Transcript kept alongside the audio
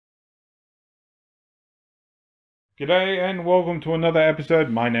G'day and welcome to another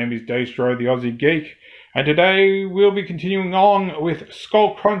episode. My name is Daethstro, the Aussie Geek, and today we'll be continuing on with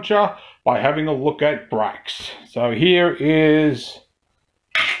Skull Cruncher by having a look at Grax. So here is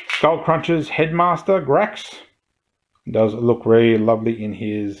Skull Cruncher's Headmaster Grax. It does look really lovely in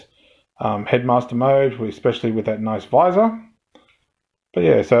his Headmaster mode, especially with that nice visor. But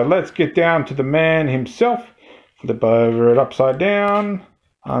yeah, so let's get down to the man himself. Flip over it upside down,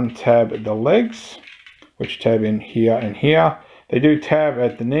 untab the legs, which tab in here and here. They do tab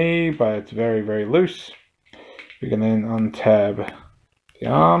at the knee, but it's very, very loose. We can then untab the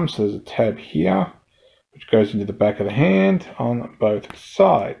arms. So there's a tab here, which goes into the back of the hand on both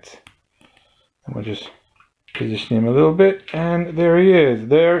sides. And we'll just position him a little bit, and there he is.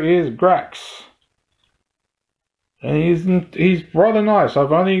 There is Grax. And he's rather nice.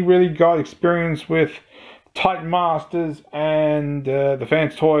 I've only really got experience with Titan Masters and the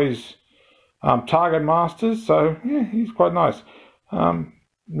Fanstoys Target Masters, so yeah, he's quite nice.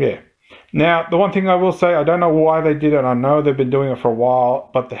 Yeah. Now, the one thing I will say, I don't know why they did it. I know they've been doing it for a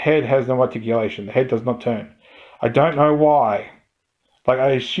while, but the head has no articulation. The head does not turn. I don't know why. Like,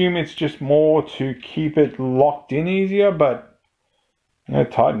 I assume it's just more to keep it locked in easier, but you know,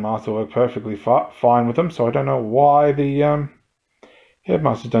 Titan Master work perfectly fine with them, so I don't know why the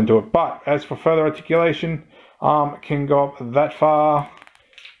Headmasters don't do it. But as for further articulation, can go up that far,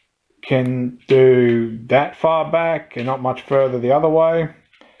 can do that far back and not much further the other way.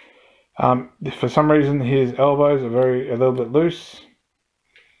 For some reason his elbows are a little bit loose,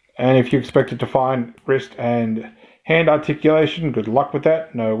 and if you expect it to find wrist and hand articulation, good luck with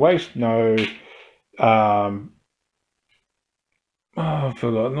that. No waist, no I've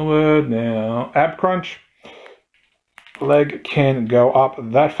forgotten the word now. Ab crunch. Leg can go up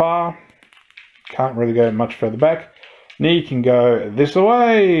that far, can't really go much further back. Knee can go this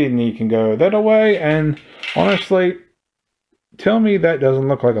away, knee can go that away, and honestly, tell me that doesn't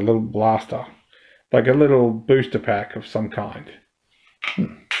look like a little blaster, like a little booster pack of some kind.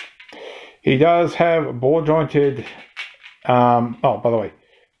 He does have ball jointed, oh, by the way,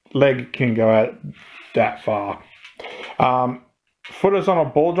 leg can go out that far. Foot is on a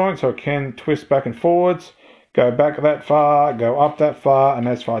ball joint, so it can twist back and forwards. Go back that far, go up that far, and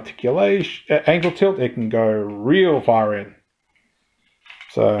as for articulation, ankle tilt, it can go real far in.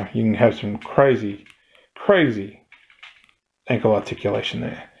 So you can have some crazy, crazy ankle articulation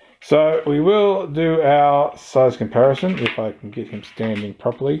there. So we will do our size comparison if I can get him standing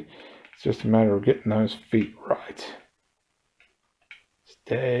properly. It's just a matter of getting those feet right.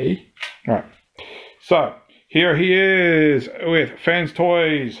 Stay. All right. So here he is with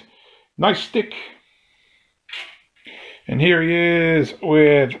Fanstoys Nice Stick. And here he is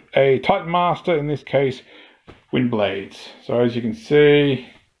with a Titan Master, in this case, Wind Blades. So as you can see,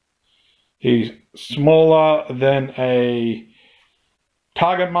 he's smaller than a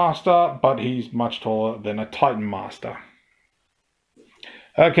Target Master, but he's much taller than a Titan Master.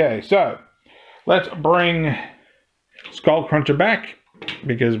 Okay, so let's bring Skull Cruncher back,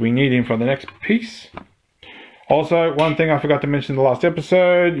 because we need him for the next piece. Also, one thing I forgot to mention in the last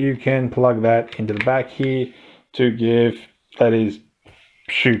episode, you can plug that into the back here to give, that is,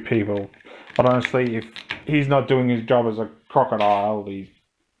 shoot people. But honestly, if he's not doing his job as a crocodile, he's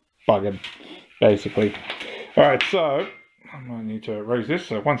buggered, basically. Alright, so I might need to raise this,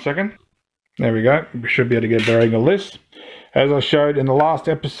 so 1 second. There we go. We should be able to get a better angle of this. As I showed in the last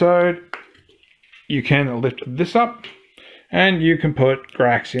episode, you can lift this up, and you can put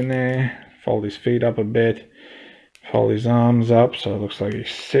Grax in there, fold his feet up a bit, fold his arms up so it looks like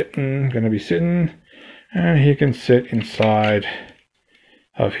he's sitting, going to be sitting. And he can sit inside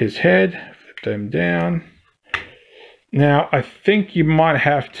of his head, flip them down. Now, I think you might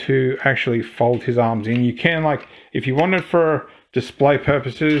have to actually fold his arms in. You can, like, if you want it for display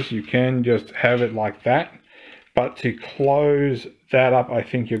purposes, you can just have it like that. But to close that up, I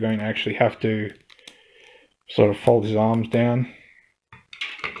think you're going to actually have to sort of fold his arms down.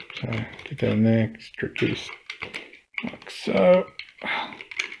 So, get that in there, stretch this like so.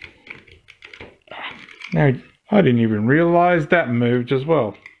 Now, I didn't even realize that moved as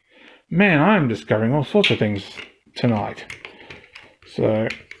well. Man, I'm discovering all sorts of things tonight. So,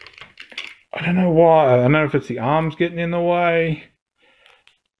 I don't know why. I don't know if it's the arms getting in the way,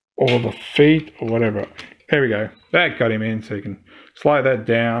 or the feet, or whatever. There we go. That got him in, so you can slide that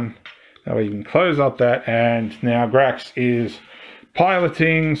down. That way you can close up that, and now Grax is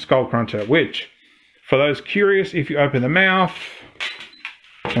piloting Skull Cruncher, which, for those curious, if you open the mouth,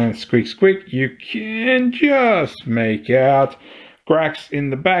 and squeak squeak, you can just make out Grax in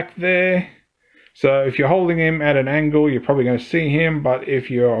the back there. So if you're holding him at an angle, you're probably going to see him, but if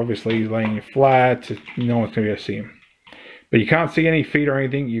you're obviously laying it flat, no one's going to be able to see him. But you can't see any feet or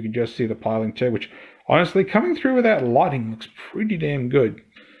anything, you can just see the piling chair, which honestly, coming through with that lighting looks pretty damn good.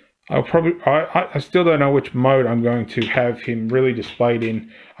 I still don't know which mode I'm going to have him really displayed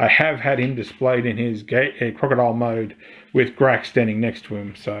in. I have had him displayed in his crocodile mode with Grax standing next to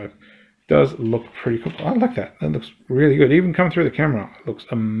him, so it does look pretty cool. I like that. That looks really good. Even coming through the camera, it looks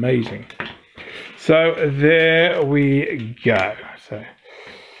amazing. So there we go. So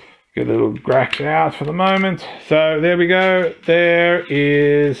get a little Grax out for the moment. So there we go. There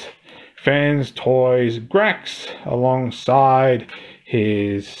is Fanstoys Grax alongside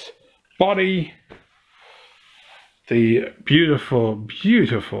his body, the beautiful,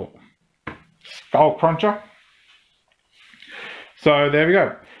 beautiful Skull Cruncher. So there we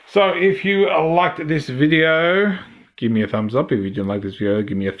go. So if you liked this video, give me a thumbs up. If you didn't like this video,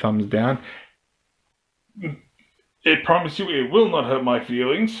 give me a thumbs down. I promise you it will not hurt my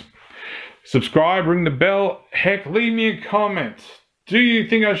feelings. Subscribe, ring the bell, heck, leave me a comment. Do you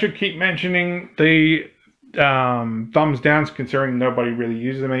think I should keep mentioning the thumbs downs, considering nobody really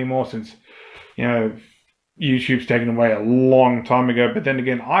uses them anymore since, you know, YouTube's taken away a long time ago? But then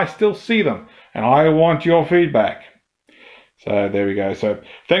again, I still see them and I want your feedback. So there we go. So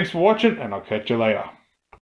thanks for watching and I'll catch you later.